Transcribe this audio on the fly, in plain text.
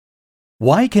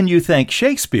Why can you thank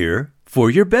Shakespeare for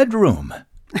your bedroom?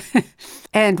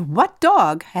 And what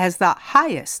dog has the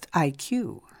highest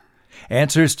IQ?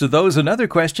 Answers to those and other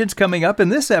questions coming up in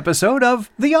this episode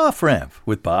of The Off-Ramp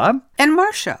with Bob and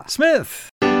Marcia Smith.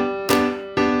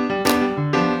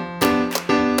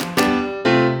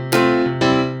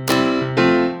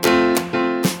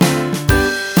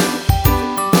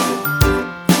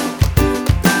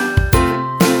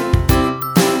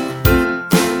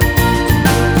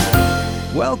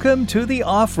 Welcome to The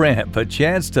Off-Ramp, a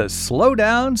chance to slow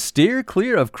down, steer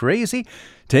clear of crazy,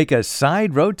 take a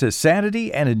side road to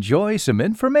sanity, and enjoy some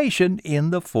information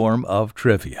in the form of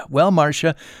trivia. Well,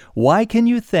 Marcia, why can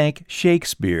you thank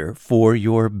Shakespeare for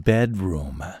your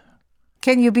bedroom?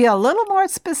 Can you be a little more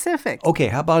specific? Okay,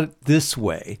 how about it this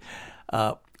way?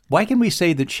 Why can we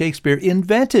say that Shakespeare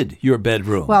invented your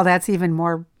bedroom? Well, that's even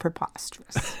more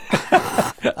preposterous.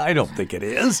 I don't think it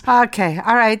is. Okay,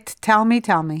 all right. Tell me.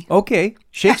 Okay,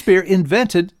 Shakespeare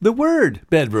invented the word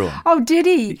bedroom. Oh, did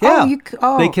he? Yeah.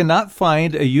 Oh. They cannot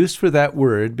find a use for that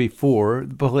word before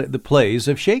the plays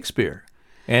of Shakespeare.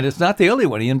 And it's not the only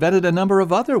one. He invented a number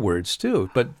of other words, too.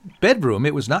 But bedroom,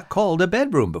 it was not called a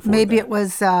bedroom before Maybe that. It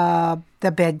was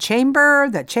the bed chamber,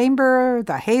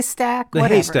 the haystack, the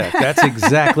whatever. Haystack. That's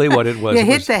exactly what it was. You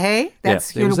hit the hay?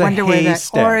 That's yeah, you wonder where the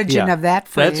haystack. origin of that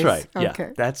phrase. That's right.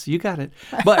 Okay. Yeah, you got it.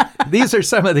 But these are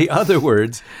some of the other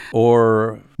words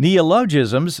or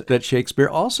neologisms that Shakespeare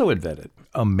also invented.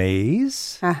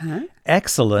 Amaze,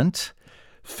 excellent,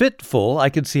 fitful. I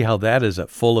can see how that is a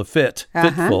full of fit,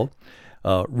 fitful.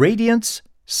 Radiance,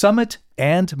 summit,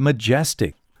 and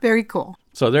majestic. Very cool.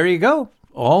 So there you go.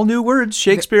 All new words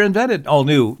Shakespeare invented. All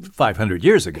new 500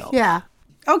 years ago. Yeah.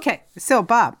 Okay. So,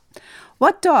 Bob,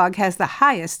 what dog has the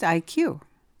highest IQ?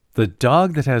 The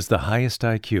dog that has the highest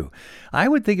IQ. I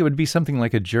would think it would be something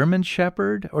like a German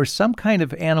Shepherd or some kind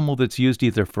of animal that's used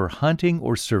either for hunting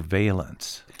or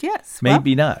surveillance. Yes.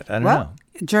 Maybe not. I don't know.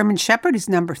 German Shepherd is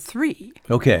number 3.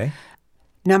 Okay.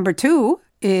 Number 2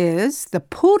 is the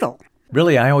poodle.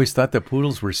 Really, I always thought the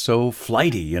poodles were so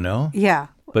flighty, you know? Yeah.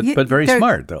 But very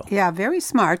smart, though. Yeah, very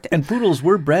smart. And poodles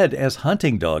were bred as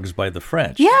hunting dogs by the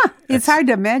French. Yeah, it's hard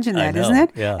to imagine that, isn't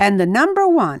it? Yeah. And the number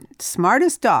 1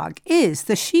 smartest dog is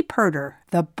the sheep herder,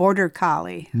 the border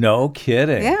collie. No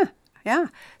kidding. Yeah.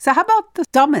 So how about the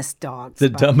dumbest dogs? The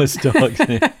Bob? dumbest dogs.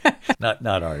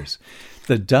 not ours.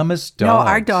 The dumbest dogs.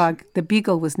 No, our dog, the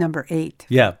beagle, was number 8.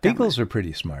 Yeah, beagles are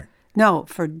pretty smart. No,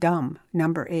 for dumb,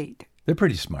 number 8. They're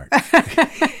pretty smart.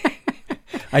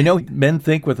 I know men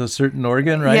think with a certain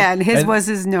organ, right? Yeah, and his was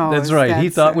his nose. That's right. He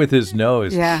thought with his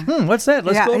nose. Yeah. What's that?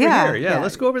 Let's go over here. Yeah,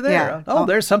 let's go over there. Yeah. Oh,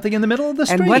 there's something in the middle of the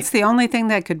street. And what's the only thing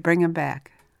that could bring him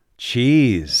back?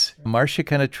 Cheese. Marcia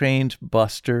kind of trained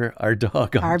Buster, our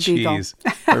dog, on cheese.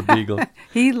 Our beagle.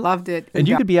 He loved it. And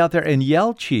you could be out there and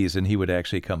yell cheese, and he would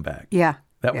actually come back. Yeah.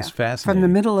 That was fascinating. From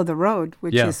the middle of the road,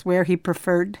 which is where he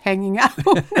preferred hanging out.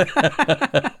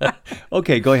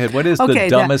 Okay, go ahead. What is the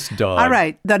dumbest dog? All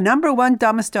right. The number 1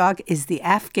 dumbest dog is the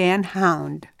Afghan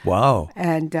hound. Wow.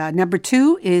 And number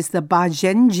 2 is the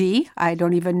Bajenji. I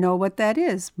don't even know what that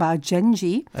is.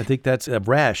 Bajenji. I think that's a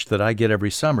rash that I get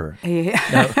every summer.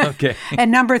 Yeah. Okay.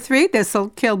 And number 3, this will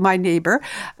kill my neighbor,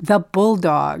 the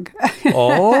bulldog.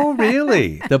 Oh,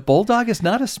 really? The bulldog is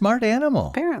not a smart animal.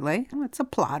 Apparently. It's a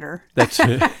plotter. That's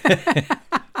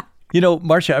You know,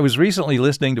 Marcia, I was recently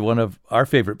listening to one of our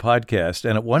favorite podcasts,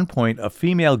 and at one point, a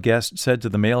female guest said to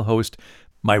the male host,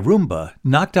 "My Roomba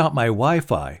knocked out my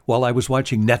Wi-Fi while I was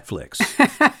watching Netflix."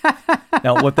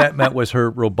 Now, what that meant was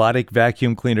her robotic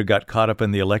vacuum cleaner got caught up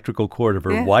in the electrical cord of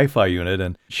her Wi-Fi unit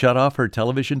and shut off her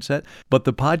television set. But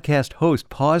the podcast host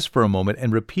paused for a moment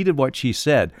and repeated what she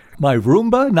said. "My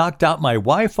Roomba knocked out my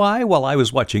Wi-Fi while I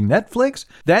was watching Netflix."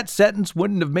 That sentence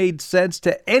wouldn't have made sense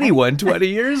to anyone 20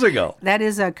 years ago. That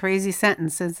is a crazy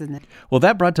sentence, isn't it? Well,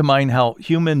 that brought to mind how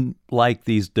human-like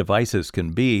these devices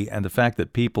can be and the fact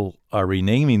that people are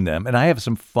renaming them. And I have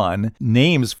some fun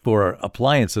names for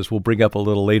appliances we'll bring up a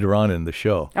little later on in the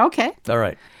show. Okay. All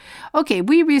right. Okay,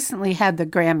 we recently had the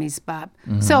Grammys, Bob.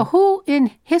 So who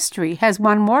in history has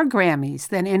won more Grammys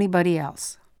than anybody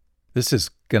else? This is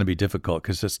going to be difficult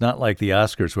because it's not like the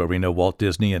Oscars where we know Walt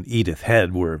Disney and Edith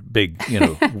Head were big,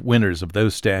 winners of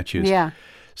those statues. Yeah.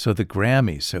 So the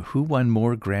Grammys. So who won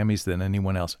more Grammys than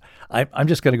anyone else? I'm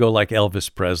just going to go like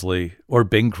Elvis Presley or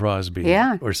Bing Crosby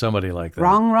or somebody like that.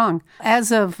 Wrong.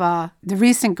 As of the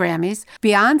recent Grammys,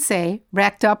 Beyonce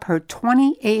racked up her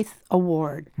 28th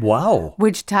award. Wow.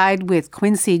 Which tied with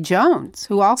Quincy Jones,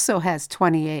 who also has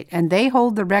 28, and they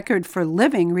hold the record for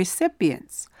living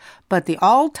recipients. But the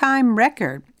all-time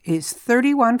record is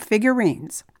 31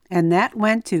 figurines, and that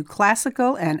went to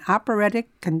classical and operatic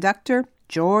conductor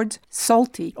George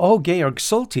Solti. Oh, Georg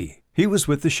Solti. He was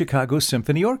with the Chicago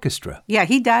Symphony Orchestra. Yeah,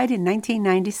 he died in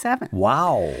 1997.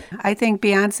 Wow. I think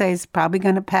Beyonce is probably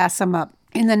going to pass him up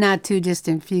in the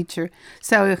not-too-distant future.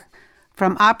 So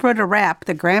from opera to rap,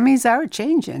 the Grammys are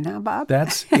changing. How about that?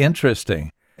 That's interesting.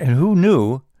 And who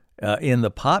knew in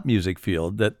the pop music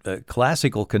field that the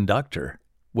classical conductor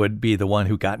would be the one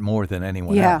who got more than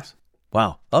anyone else?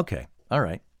 Wow. Okay. All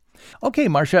right. Okay,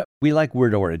 Marcia, we like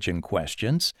word origin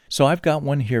questions. So I've got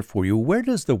one here for you. Where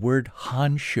does the word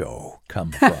honcho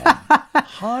come from?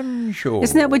 Honcho.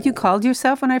 Isn't that what you called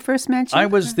yourself when I first met you? I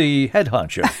was the head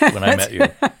honcho when I met you.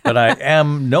 But I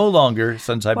am no longer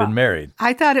since I've been married.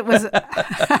 I thought it was...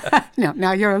 No,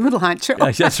 now you're a little honcho.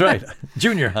 That's right.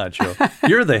 Junior honcho.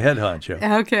 You're the head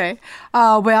honcho. Okay.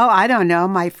 Well, I don't know.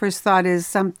 My first thought is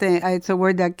something... It's a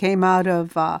word that came out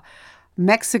of...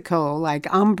 Mexico, like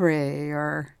hombre,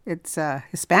 or it's a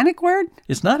Hispanic word?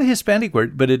 It's not a Hispanic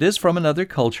word, but it is from another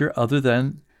culture other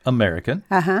than American.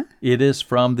 Uh-huh. It is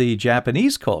from the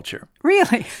Japanese culture.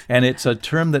 Really? And it's a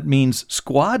term that means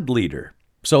squad leader.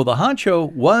 So the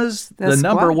honcho was the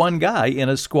number one guy in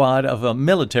a squad of a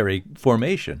military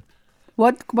formation.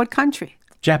 What country?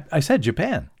 I said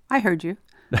Japan. I heard you.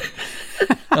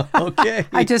 Okay.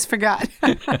 I just forgot.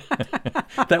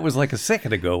 That was like a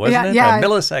second ago, wasn't it? Yeah, a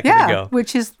millisecond ago.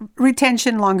 Which is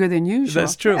retention longer than usual.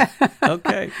 That's true.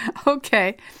 Okay.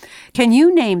 Okay. Can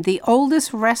you name the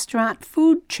oldest restaurant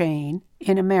food chain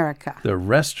in America? The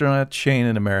restaurant chain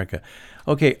in America.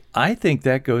 Okay, I think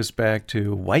that goes back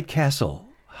to White Castle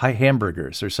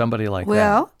hamburgers or somebody like that.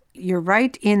 Well, you're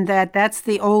right in that that's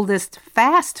the oldest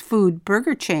fast food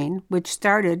burger chain, which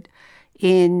started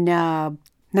in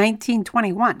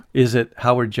 1921. Is it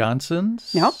Howard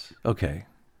Johnson's? Nope. Okay.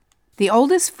 The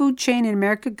oldest food chain in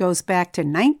America goes back to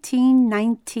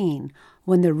 1919,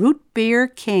 when the root beer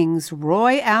kings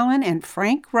Roy Allen and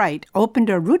Frank Wright opened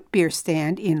a root beer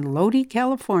stand in Lodi,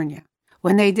 California.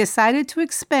 When they decided to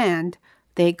expand,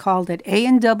 they called it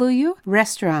A&W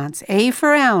Restaurants, A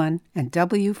for Allen and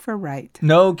W for Wright.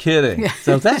 No kidding.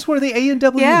 So that's where the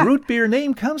A&W root beer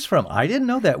name comes from. I didn't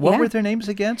know that. What were their names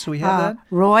again? So we have that?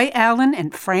 Roy Allen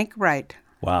and Frank Wright.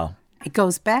 Wow. It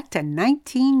goes back to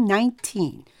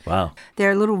 1919. Wow.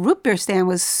 Their little root beer stand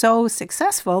was so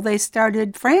successful, they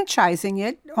started franchising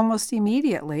it almost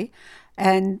immediately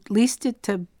and leased it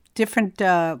to different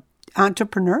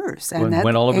entrepreneurs. And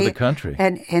went all over the country.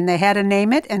 And they had to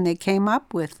name it, and they came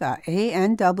up with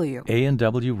A&W.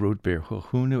 A&W root beer.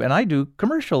 Who knew? And I do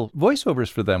commercial voiceovers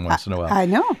for them once in a while. I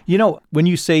know. You know, when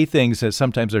you say things,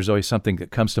 sometimes there's always something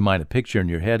that comes to mind, a picture in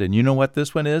your head. And you know what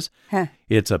this one is? Huh.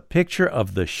 It's a picture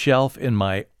of the shelf in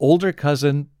my older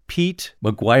cousin Pete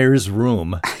McGuire's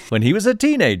room when he was a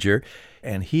teenager.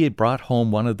 And he had brought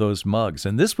home one of those mugs.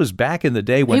 And this was back in the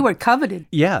day when... They were coveted.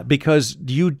 Yeah, because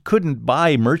you couldn't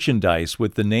buy merchandise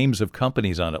with the names of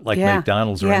companies on it, like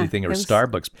McDonald's or anything, or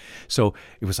Starbucks. So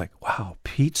it was like, wow,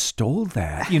 Pete stole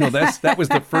that. You know, that was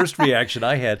the first reaction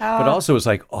I had. But also it was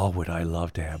like, oh, would I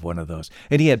love to have one of those.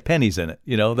 And he had pennies in it.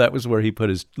 You know, that was where he put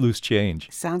his loose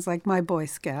change. Sounds like my Boy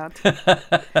Scout.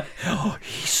 Oh,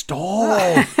 he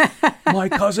stole. My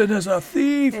cousin is a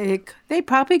thief. They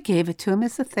probably gave it to him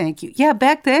as a thank you. Yeah,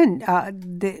 back then,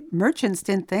 the merchants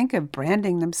didn't think of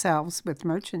branding themselves with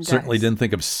merchandise. Certainly didn't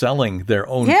think of selling their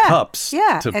own cups.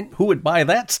 Yeah. Who would buy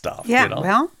that stuff? Yeah, you know?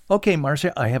 well. Okay,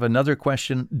 Marcia, I have another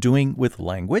question doing with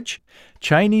language.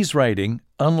 Chinese writing,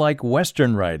 unlike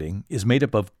Western writing, is made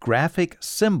up of graphic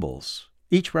symbols,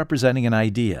 each representing an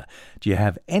idea. Do you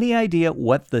have any idea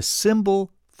what the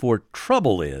symbol for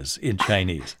trouble is in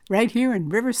Chinese? Right here in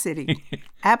River City.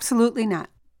 Absolutely not.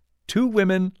 Two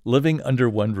women living under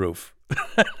one roof.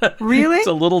 Really? It's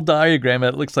a little diagram.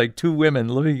 It looks like two women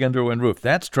living under one roof.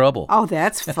 That's trouble. Oh,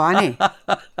 that's funny.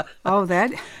 Oh,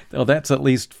 that's at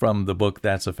least from the book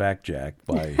That's a Fact, Jack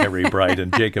by Harry Bright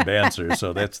and Jacob Answer.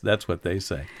 So that's what they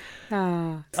say.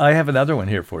 I have another one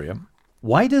here for you.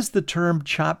 Why does the term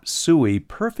chop suey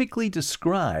perfectly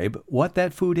describe what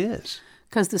that food is?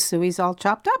 Because the suey's all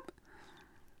chopped up.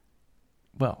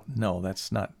 Well, no,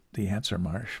 that's not the answer,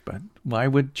 Marsh. But why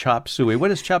would chop suey? What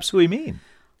does chop suey mean?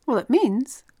 Well, it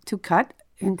means to cut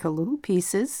into little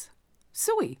pieces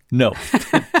suey. No,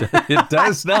 it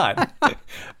does not.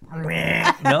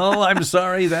 No, I'm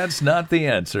sorry. That's not the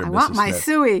answer, I Mrs. want my Smith.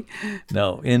 suey.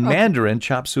 No, in Mandarin,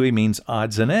 chop suey means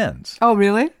odds and ends. Oh,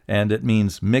 really? And it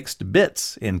means mixed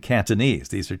bits in Cantonese.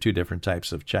 These are two different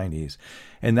types of Chinese.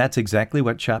 And that's exactly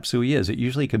what chop suey is. It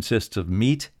usually consists of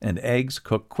meat and eggs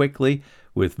cooked quickly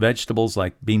with vegetables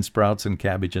like bean sprouts and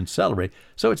cabbage and celery.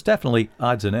 So it's definitely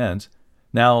odds and ends.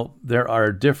 Now, there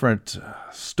are different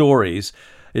stories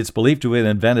It's believed to have been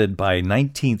invented by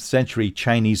 19th century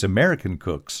Chinese-American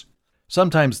cooks.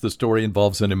 Sometimes the story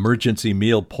involves an emergency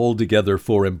meal pulled together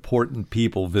for important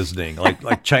people visiting,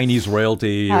 like Chinese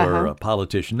royalty or a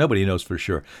politician. Nobody knows for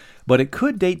sure. But it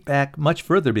could date back much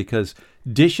further because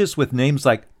dishes with names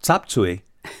like tsapcui,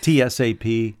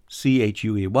 Tsapchuey,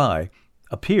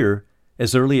 appear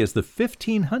as early as the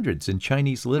 1500s in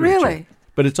Chinese literature. Really?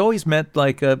 But it's always meant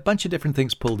like a bunch of different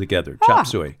things pulled together. Chop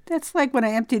suey. That's like when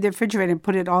I emptied the refrigerator and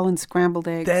put it all in scrambled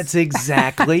eggs. That's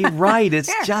exactly right.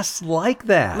 It's just like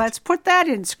that. Let's put that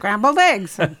in scrambled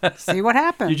eggs and see what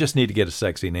happens. You just need to get a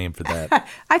sexy name for that.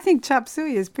 I think chop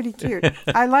suey is pretty cute.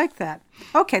 I like that.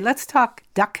 Okay, let's talk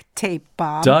duct tape,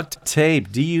 Bob. Duct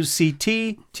tape.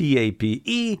 D-U-C-T-T-A-P-E.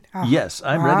 Yes,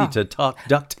 I'm ready to talk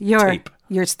duct tape.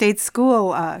 Your state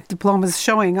school diploma's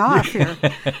showing off here.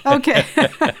 Okay.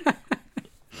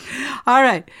 All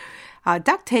right.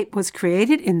 Duct tape was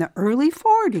created in the early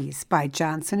 40s by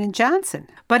Johnson & Johnson,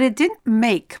 but it didn't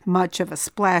make much of a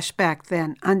splash back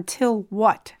then until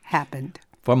what happened?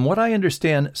 From what I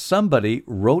understand, somebody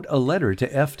wrote a letter to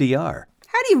FDR.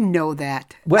 How do you know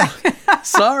that? Well,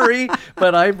 sorry,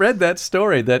 but I read that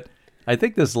story that I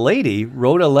think this lady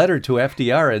wrote a letter to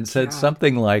FDR and said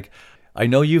something like, I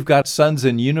know you've got sons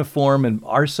in uniform and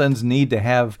our sons need to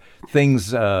have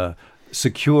things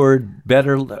secured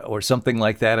better or something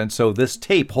like that. And so this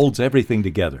tape holds everything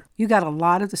together. You got a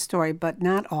lot of the story, but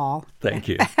not all. Thank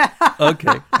you.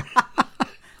 Okay.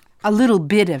 A little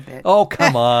bit of it. Oh,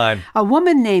 come on. A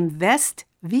woman named Vest,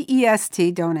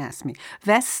 V-E-S-T, don't ask me,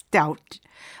 Vest Stout,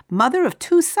 mother of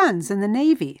 2 sons in the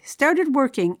Navy, started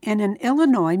working in an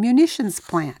Illinois munitions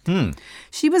plant.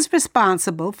 She was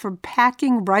responsible for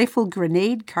packing rifle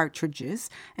grenade cartridges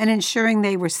and ensuring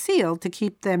they were sealed to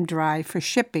keep them dry for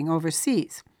shipping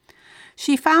overseas.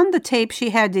 She found the tape she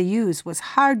had to use was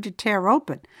hard to tear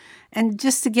open, and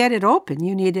just to get it open,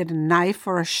 you needed a knife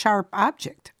or a sharp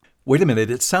object. Wait a minute,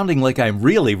 it's sounding like I'm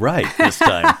really right this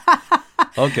time.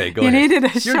 Okay, go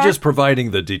ahead. You're just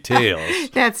providing the details.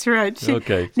 That's right. She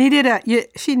needed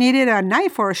a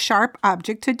knife or a sharp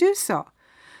object to do so.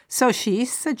 So she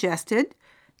suggested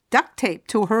duct tape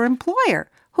to her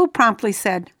employer, who promptly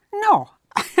said no.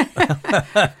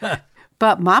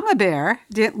 But Mama Bear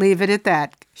didn't leave it at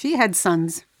that. She had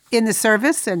sons in the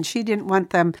service, and she didn't want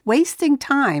them wasting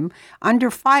time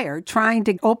under fire trying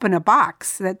to open a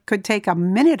box that could take a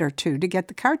minute or 2 to get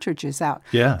the cartridges out.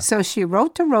 Yeah. So she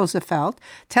wrote to Roosevelt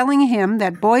telling him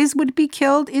that boys would be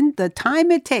killed in the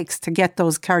time it takes to get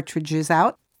those cartridges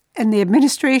out. And the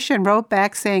administration wrote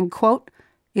back saying, quote,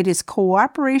 "It is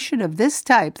cooperation of this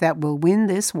type that will win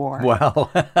this war." Wow.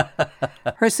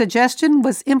 Her suggestion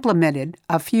was implemented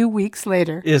a few weeks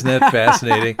later. Isn't that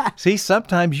fascinating? See,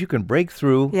 sometimes you can break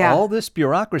through all this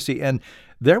bureaucracy. And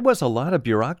there was a lot of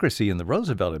bureaucracy in the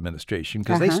Roosevelt administration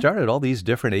because they started all these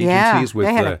different agencies with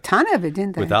they had a ton of it,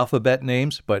 didn't they? With alphabet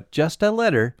names, but just a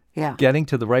letter getting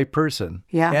to the right person.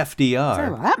 Yeah. FDR.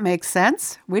 So, well, that makes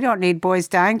sense. We don't need boys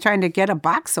dying trying to get a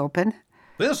box open.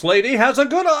 This lady has a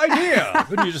good idea.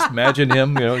 Couldn't you just imagine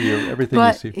him, everything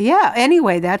you see? Yeah,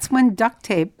 anyway, that's when duct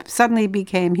tape suddenly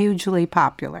became hugely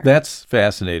popular. That's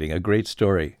fascinating. A great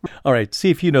story. All right, see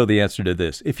if you know the answer to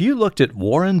this. If you looked at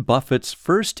Warren Buffett's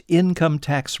first income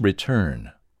tax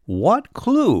return, what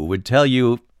clue would tell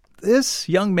you this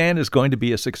young man is going to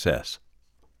be a success?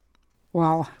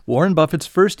 Well, Warren Buffett's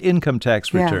first income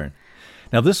tax return.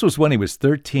 Now, this was when he was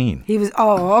 13.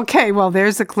 Okay. Well,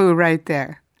 there's a clue right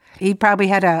there. He probably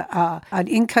had an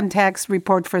income tax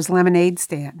report for his lemonade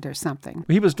stand or something.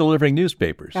 He was delivering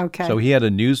newspapers. Okay. So he had a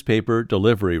newspaper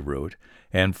delivery route.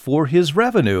 And for his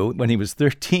revenue, when he was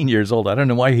 13 years old, I don't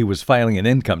know why he was filing an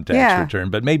income tax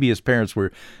return, but maybe his parents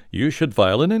were, you should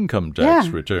file an income tax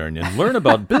return and learn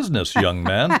about business, young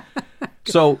man.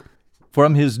 So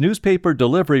from his newspaper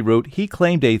delivery route, he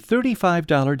claimed a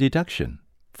 $35 deduction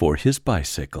for his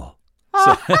bicycle.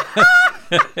 So,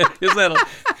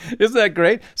 isn't that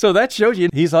great? So that shows you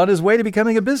he's on his way to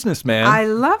becoming a businessman. I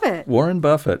love it. Warren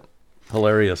Buffett.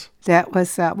 Hilarious. That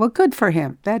was, good for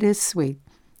him. That is sweet.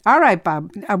 All right,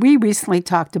 Bob. We recently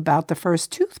talked about the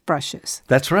first toothbrushes.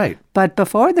 That's right. But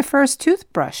before the first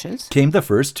toothbrushes came the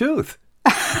first tooth.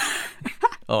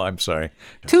 Oh, I'm sorry.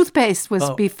 Toothpaste was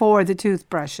before the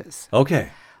toothbrushes.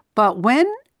 Okay. But when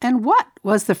and what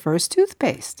was the first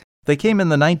toothpaste? They came in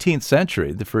the 19th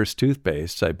century, the first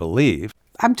toothpastes, I believe.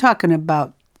 I'm talking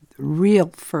about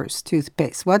real first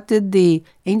toothpaste. What did the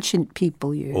ancient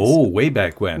people use? Oh, way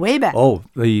back when. Way back. Oh,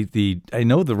 I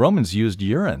know the Romans used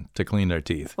urine to clean their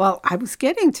teeth. Well, I was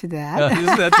getting to that.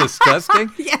 Isn't that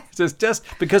disgusting? Yes. It's just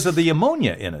because of the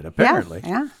ammonia in it, apparently.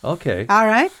 Yeah. Okay. All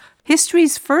right.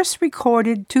 History's first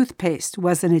recorded toothpaste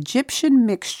was an Egyptian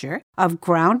mixture of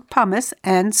ground pumice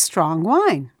and strong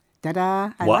wine.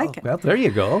 Ta-da! I like it. Well, there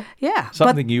you go. Yeah.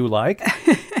 Something you like.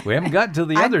 We haven't gotten to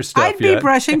the other stuff I'd yet. be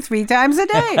brushing 3 times a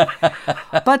day.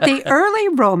 But the early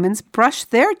Romans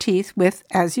brushed their teeth with,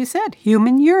 as you said,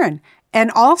 human urine, and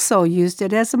also used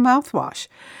it as a mouthwash.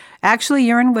 Actually,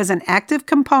 urine was an active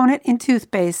component in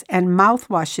toothpaste and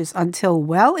mouthwashes until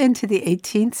well into the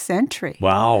 18th century.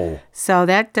 Wow. So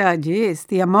that,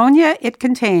 the ammonia it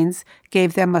contains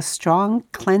gave them a strong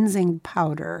cleansing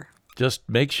powder. Just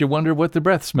makes you wonder what the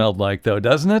breath smelled like, though,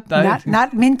 doesn't it?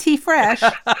 Not minty fresh.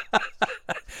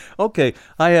 Okay,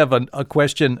 I have a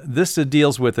question. This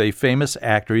deals with a famous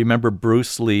actor. You remember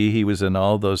Bruce Lee? He was in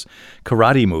all those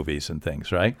karate movies and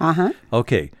things, right? Uh-huh.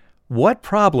 Okay, what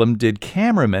problem did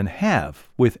cameramen have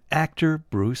with actor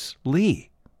Bruce Lee?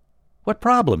 What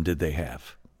problem did they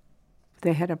have?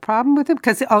 They had a problem with him?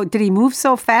 Because, did he move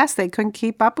so fast they couldn't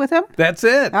keep up with him? That's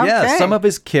it. Okay. Yeah, some of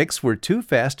his kicks were too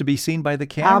fast to be seen by the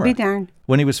camera. I'll be darned.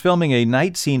 When he was filming a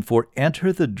night scene for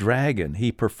Enter the Dragon,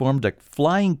 he performed a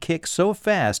flying kick so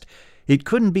fast it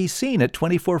couldn't be seen at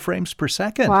 24 frames per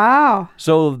second. Wow.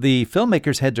 So the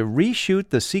filmmakers had to reshoot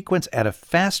the sequence at a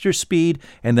faster speed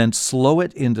and then slow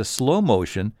it into slow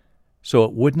motion so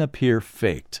it wouldn't appear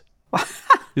faked.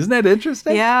 Isn't that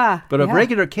interesting? Yeah. But a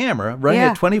regular camera running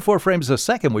at 24 frames a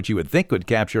second, which you would think would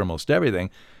capture almost everything,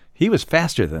 he was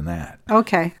faster than that.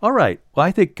 Okay. All right. Well,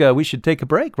 I think we should take a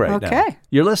break right now. Okay.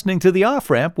 You're listening to The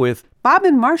Off-Ramp with Bob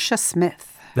and Marcia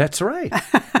Smith. That's right.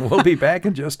 We'll be back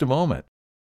in just a moment.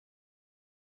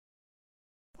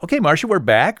 Okay, Marcia, we're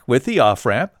back with The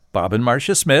Off-Ramp, Bob and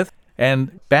Marcia Smith.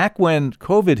 And back when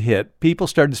COVID hit, people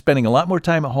started spending a lot more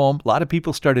time at home. A lot of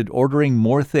people started ordering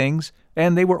more things,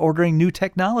 and they were ordering new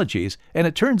technologies. And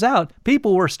it turns out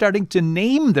people were starting to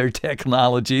name their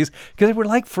technologies because they were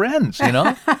like friends, you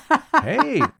know?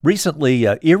 Hey, recently,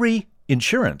 Erie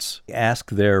Insurance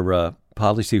asked their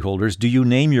policyholders, do you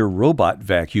name your robot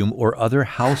vacuum or other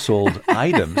household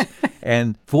items?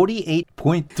 And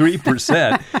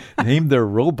 48.3% named their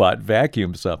robot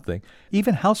vacuum something.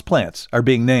 Even houseplants are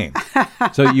being named.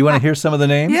 So you want to hear some of the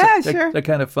names? Yeah, sure. They're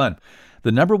kind of fun.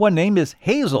 The number one name is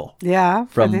Hazel. Yeah,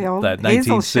 from the old that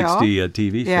Hazel 1960 show.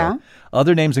 TV show. Yeah.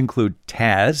 Other names include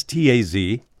Taz,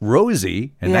 T-A-Z,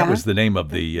 Rosie, and that was the name of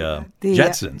the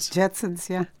Jetsons. Jetsons,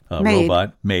 yeah. Maid.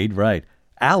 Robot, Maid, right.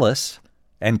 Alice,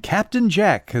 and Captain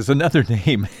Jack is another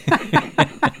name.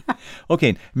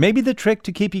 Okay, maybe the trick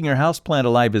to keeping your houseplant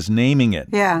alive is naming it.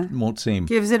 Yeah. It won't seem.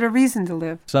 Gives it a reason to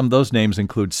live. Some of those names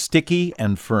include Sticky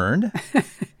and Fern.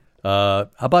 How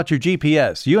about your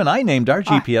GPS? You and I named our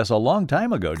GPS a long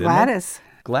time ago, didn't Gladys.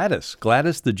 we? Gladys,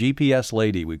 the GPS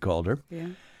lady, we called her. Yeah.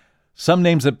 Some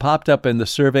names that popped up in the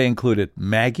survey included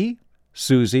Maggie,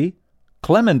 Susie,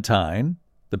 Clementine.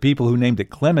 The people who named it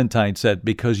Clementine said,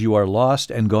 because you are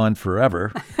lost and gone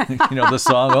forever. You know the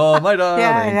song, oh, my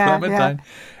darling, Clementine. Yeah.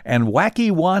 And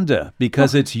Wacky Wanda,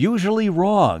 because it's usually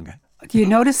wrong. Do you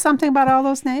notice something about all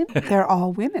those names? They're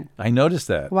all women. I noticed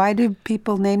that. Why do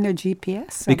people name their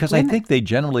GPS? Because women? I think they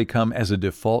generally come as a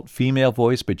default female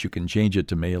voice, but you can change it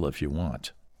to male if you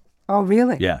want. Oh,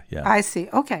 really? Yeah. I see.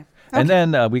 Okay. And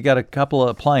then we got a couple of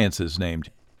appliances named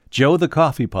Joe the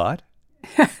Coffee Pot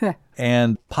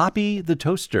and Poppy the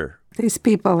Toaster. These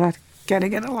people are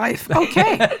getting in a life.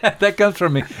 Okay. That comes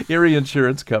from the Erie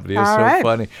Insurance Company. It's so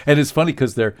funny. And it's funny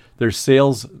because their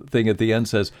sales thing at the end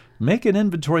says, make an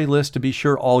inventory list to be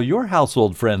sure all your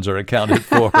household friends are accounted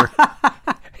for.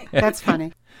 That's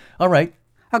funny. All right.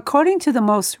 According to the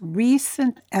most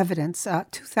recent evidence,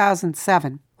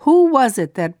 2007, who was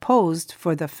it that posed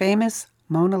for the famous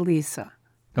Mona Lisa?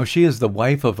 Oh, she is the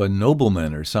wife of a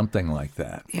nobleman or something like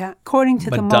that. Yeah, according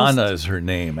to Madonna is her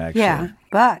name, actually. Yeah,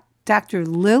 but Dr.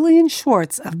 Lillian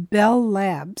Schwartz of Bell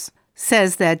Labs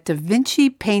says that Da Vinci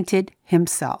painted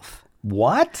himself.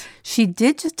 What? She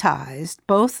digitized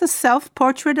both the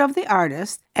self-portrait of the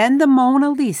artist and the Mona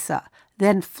Lisa,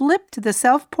 then flipped the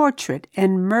self-portrait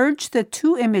and merged the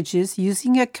two images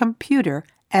using a computer,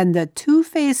 and the two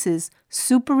faces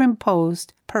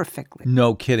superimposed perfectly.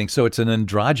 No kidding. So it's an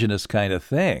androgynous kind of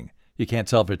thing. You can't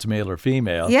tell if it's male or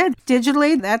female. Yeah,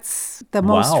 digitally, that's the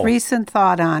most recent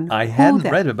thought on I hadn't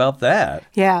read about that.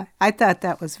 Yeah, I thought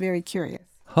that was very curious.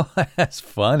 Oh, that's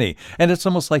funny. And it's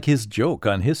almost like his joke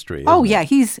on history. Oh, yeah.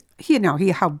 He's,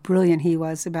 how brilliant he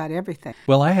was about everything.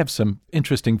 Well, I have some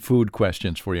interesting food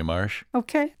questions for you, Marsh.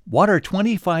 Okay. What are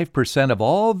 25% of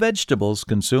all vegetables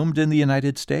consumed in the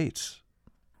United States?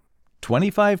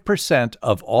 25%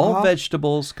 of all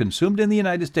vegetables consumed in the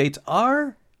United States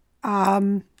are?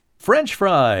 French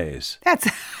fries. That's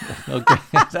Okay,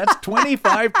 that's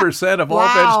 25% of all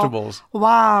vegetables.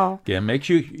 Wow. Again, makes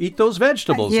you eat those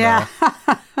vegetables Yeah.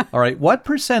 now. All right, what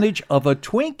percentage of a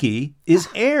Twinkie is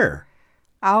air?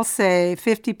 I'll say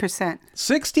 50%.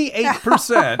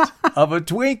 68% of a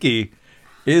Twinkie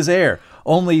is air.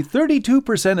 Only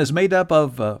 32% is made up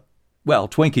of,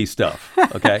 Twinkie stuff,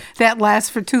 okay? That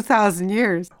lasts for 2,000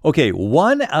 years. Okay,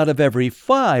 1 out of every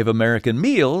 5 American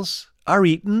meals are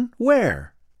eaten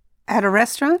where? At a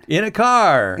restaurant? In a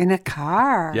car. In a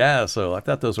car. Yeah, so I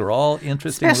thought those were all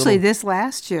interesting. Especially this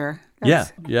last year.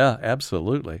 Yeah,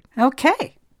 absolutely.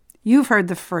 Okay. You've heard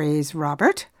the phrase,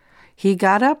 Robert. He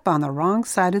got up on the wrong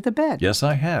side of the bed. Yes,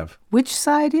 I have. Which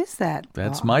side is that?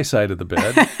 That's my side of the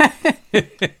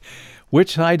bed.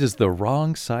 Which side is the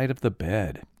wrong side of the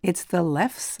bed? It's the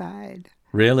left side.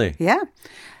 Really? Yeah.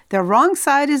 The wrong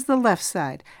side is the left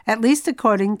side, at least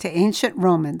according to ancient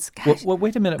Romans. Well,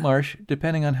 wait a minute, Marsh.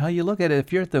 Depending on how you look at it,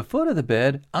 if you're at the foot of the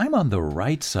bed, I'm on the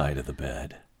right side of the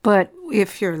bed. But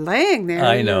if you're laying there...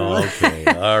 I know, okay,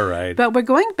 all right. But we're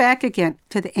going back again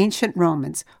to the ancient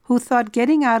Romans, who thought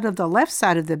getting out of the left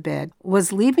side of the bed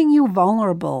was leaving you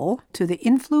vulnerable to the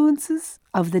influences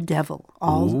of the devil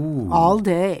all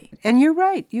day. And you're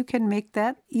right, you can make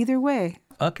that either way.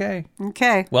 Okay.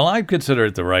 Well, I'd consider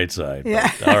it the right side.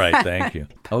 Yeah. All right, thank you.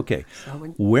 Okay.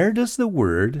 Where does the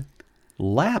word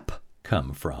lap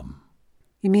come from?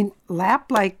 You mean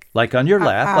lap like... Like on your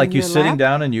lap, like you sitting lap?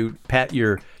 down and you pat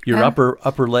your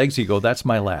upper legs, you go, that's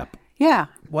my lap. Yeah.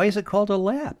 Why is it called a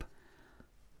lap?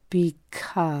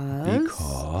 Because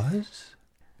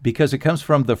it comes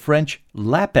from the French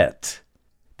lappet.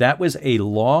 That was a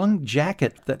long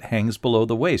jacket that hangs below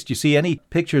the waist. You see any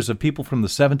pictures of people from the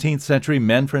 17th century,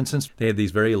 men, for instance, they had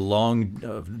these very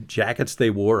long jackets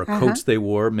they wore, or coats they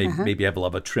wore, maybe have a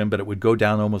lot of trim, but it would go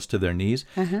down almost to their knees.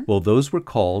 Well, those were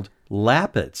called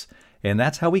lappets. And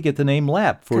that's how we get the name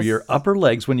lap, for your upper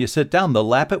legs when you sit down. The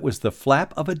lappet was the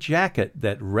flap of a jacket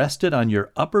that rested on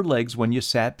your upper legs when you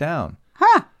sat down.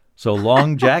 Huh. So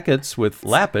long jackets with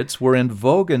lappets were in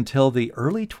vogue until the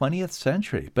early 20th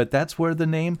century. But that's where the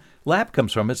name lap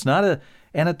comes from. It's not an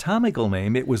anatomical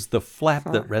name. It was the flap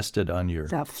that rested on your...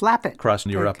 The flappet.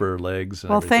 Crossing your upper legs.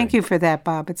 Well, thank you for that,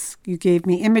 Bob. You gave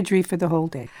me imagery for the whole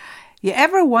day. You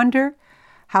ever wonder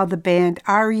how the band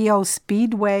REO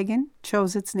Speedwagon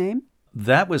chose its name?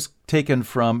 That was taken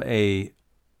from a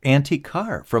antique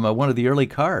car, from one of the early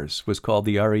cars. Was called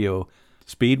the REO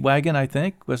Speedwagon, I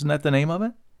think. Wasn't that the name of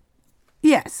it?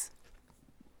 Yes.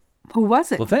 Who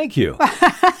was it? Well, thank you.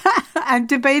 I'm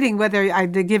debating whether I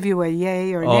to give you a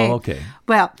yay or nay. Oh, okay.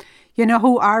 Well, you know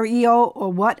who REO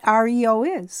or what REO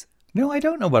is? No, I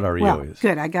don't know what REO is.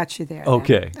 Good. I got you there.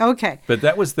 Okay. Then. Okay. But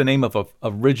that was the name of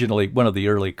originally one of the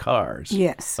early cars.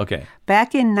 Yes. Okay.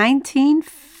 Back in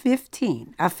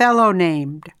 1915, a fellow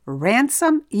named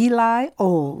Ransom Eli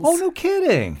Olds. Oh, no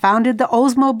kidding. Founded the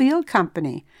Oldsmobile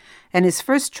Company, and his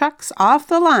first trucks off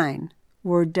the line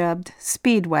were dubbed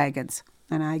Speedwagons.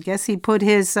 And I guess he put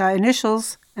his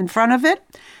initials in front of it,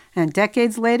 and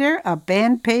decades later, a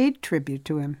band paid tribute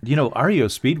to him. You know, REO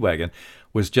Speedwagon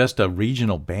was just a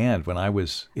regional band when I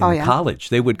was in college.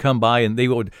 They would come by, and they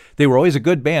were always a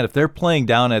good band. If they're playing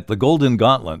down at the Golden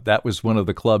Gauntlet, that was one of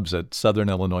the clubs at Southern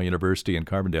Illinois University in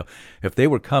Carbondale. If they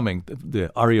were coming,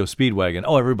 the REO Speedwagon,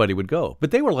 everybody would go. But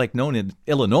they were like known in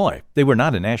Illinois. They were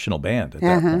not a national band at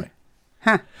that point.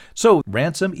 Huh. So,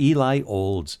 Ransom Eli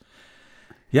Olds.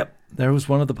 Yep, there was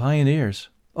one of the pioneers.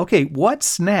 Okay, what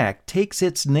snack takes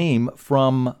its name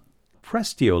from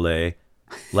prestiole,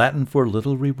 Latin for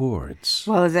little rewards?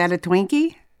 Well, is that a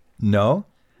Twinkie? No.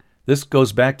 This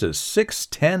goes back to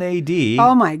 610 A.D.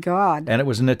 Oh, my God. And it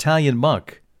was an Italian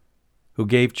monk who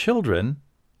gave children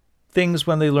things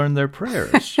when they learned their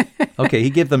prayers. Okay, he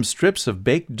gave them strips of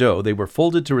baked dough. They were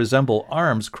folded to resemble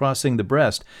arms crossing the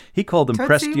breast. He called them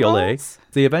prestiole.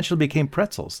 They eventually became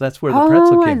pretzels. That's where the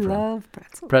pretzel came from. I love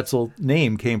pretzels. Pretzel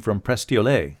name came from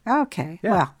prestiole. Okay,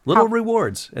 Yeah, well. little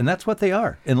rewards, and that's what they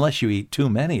are, unless you eat too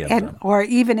many of them. Or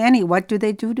even any. What do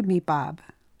they do to me, Bob?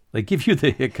 They give you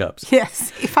the hiccups.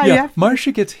 Yes.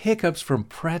 Marcia gets hiccups from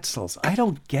pretzels. I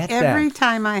don't get that. Every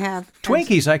time I have.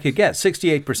 Twinkies I could get.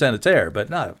 68% it's air, but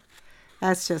not.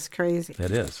 That's just crazy.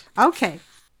 It is. Okay.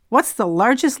 What's the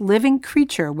largest living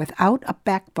creature without a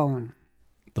backbone?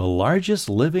 The largest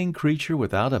living creature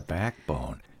without a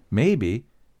backbone. Maybe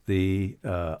the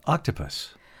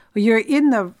octopus. Well, you're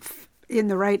in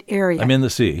the right area. I'm in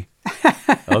the sea.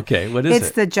 Okay, what is it?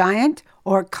 It's the giant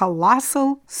or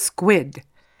colossal squid.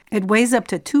 It weighs up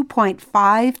to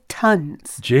 2.5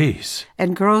 tons. Jeez.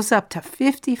 And grows up to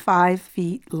 55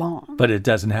 feet long. But it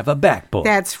doesn't have a backbone.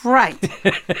 That's right.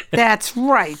 That's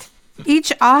right.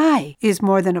 Each eye is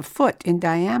more than a foot in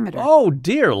diameter. Oh,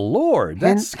 dear Lord.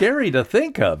 That's scary to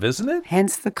think of, isn't it?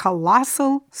 Hence the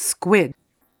colossal squid.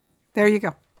 There you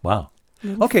go. Wow.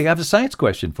 Okay, I have a science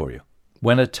question for you.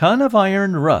 When a ton of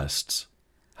iron rusts,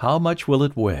 how much will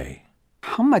it weigh?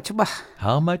 How much? Well,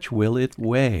 How much will it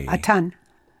weigh? a ton.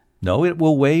 No, it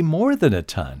will weigh more than a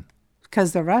ton.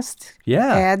 Because the rust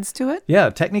Yeah. adds to it? Yeah,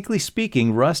 technically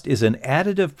speaking, rust is an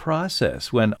additive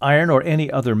process. When iron or any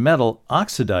other metal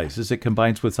oxidizes, it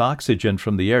combines with oxygen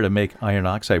from the air to make iron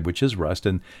oxide, which is rust.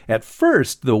 And at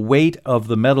first, the weight of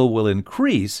the metal will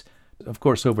increase. Of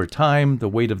course, over time, the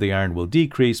weight of the iron will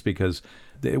decrease because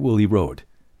it will erode.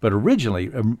 But originally,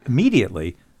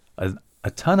 immediately,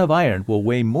 a ton of iron will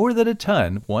weigh more than a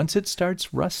ton once it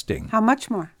starts rusting. How much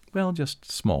more? Well, just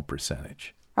a small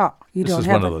percentage. Oh, you This don't is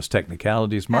have one of those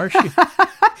technicalities, Marcia.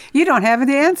 You don't have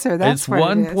the answer. That's It's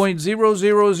what it is.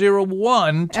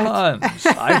 1.0001 tons.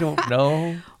 I don't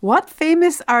know. What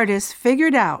famous artist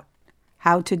figured out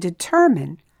how to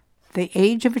determine the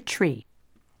age of a tree?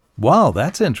 Wow,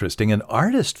 that's interesting. An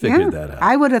artist figured that out.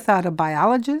 I would have thought a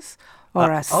biologist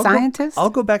or a scientist. I'll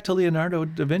go back to Leonardo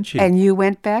da Vinci. And you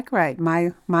went back right.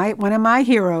 My one of my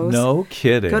heroes. No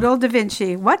kidding. Good old Da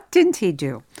Vinci. What didn't he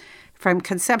do? From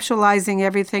conceptualizing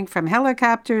everything from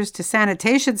helicopters to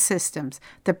sanitation systems,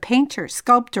 the painter,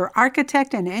 sculptor,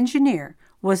 architect, and engineer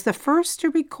was the first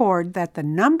to record that the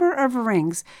number of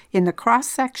rings in the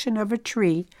cross-section of a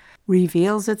tree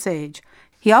reveals its age.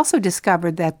 He also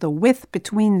discovered that the width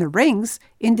between the rings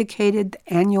indicated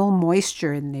annual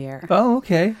moisture in the air. Oh,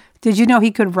 okay. Did you know he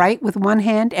could write with one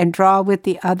hand and draw with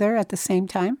the other at the same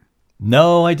time?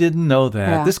 No, I didn't know that.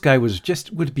 Yeah. This guy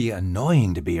would be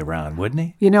annoying to be around, wouldn't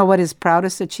he? You know what his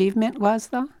proudest achievement was,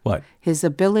 though? What? His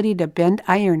ability to bend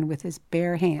iron with his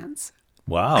bare hands.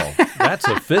 Wow, that's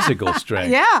a physical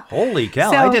strength. Yeah. Holy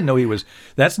cow, So- I didn't know he was.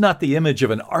 That's not the image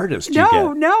of an artist you No,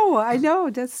 get. no, I know.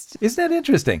 Just Isn't that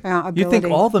interesting? Yeah, You think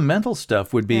ability. all the mental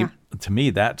stuff would be, Yeah. to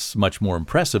me, that's much more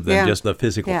impressive than Yeah. just the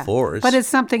physical yeah. force. But it's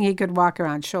something he could walk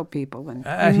around, show people, and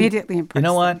immediately impress You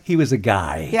know them. what? He was a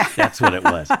guy. Yeah. That's what it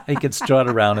was. He could strut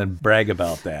around and brag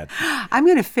about that. I'm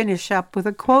going to finish up with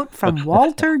a quote from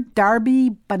Walter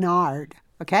Darby Bernard.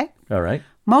 Okay? All right.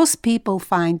 Most people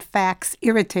find facts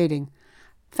irritating.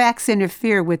 Facts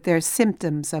interfere with their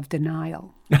symptoms of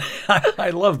denial.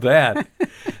 I love that.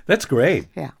 That's great.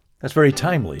 Yeah. That's very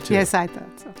timely, too. Yes, I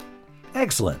thought so.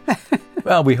 Excellent.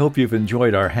 Well, we hope you've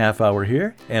enjoyed our half hour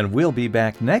here, and we'll be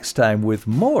back next time with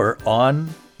more on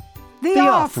The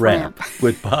Off-Ramp.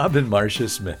 with Bob and Marcia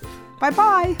Smith.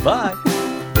 Bye-bye. Bye.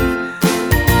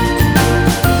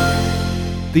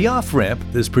 The Off-Ramp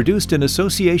is produced in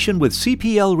association with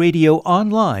CPL Radio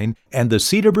Online and the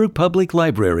Cedarbrook Public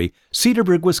Library,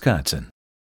 Cedarburg, Wisconsin.